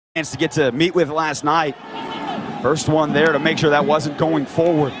chance to get to meet with last night. First one there to make sure that wasn't going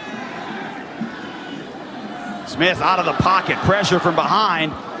forward. Smith out of the pocket, pressure from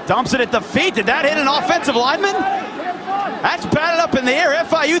behind, dumps it at the feet. Did that hit an offensive lineman? That's batted up in the air.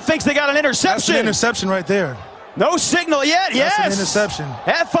 FIU thinks they got an interception. That's an interception right there. No signal yet. Yes. That's an interception.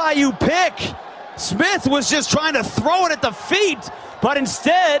 FIU pick. Smith was just trying to throw it at the feet, but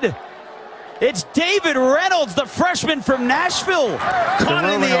instead, it's David Reynolds, the freshman from Nashville, caught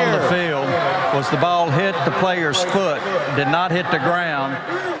it in the air. On the field was the ball hit the player's foot, did not hit the ground,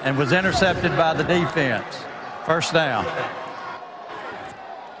 and was intercepted by the defense. First down.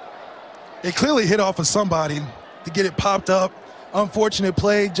 It clearly hit off of somebody to get it popped up. Unfortunate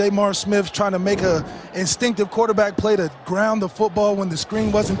play. Jamar Smith trying to make an instinctive quarterback play to ground the football when the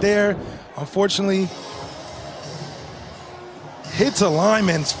screen wasn't there. Unfortunately, hits a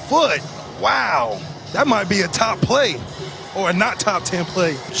lineman's foot. Wow, that might be a top play or a not top 10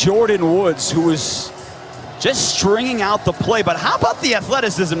 play. Jordan Woods, who was just stringing out the play, but how about the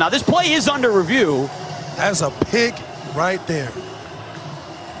athleticism? Now, this play is under review. That's a pick right there.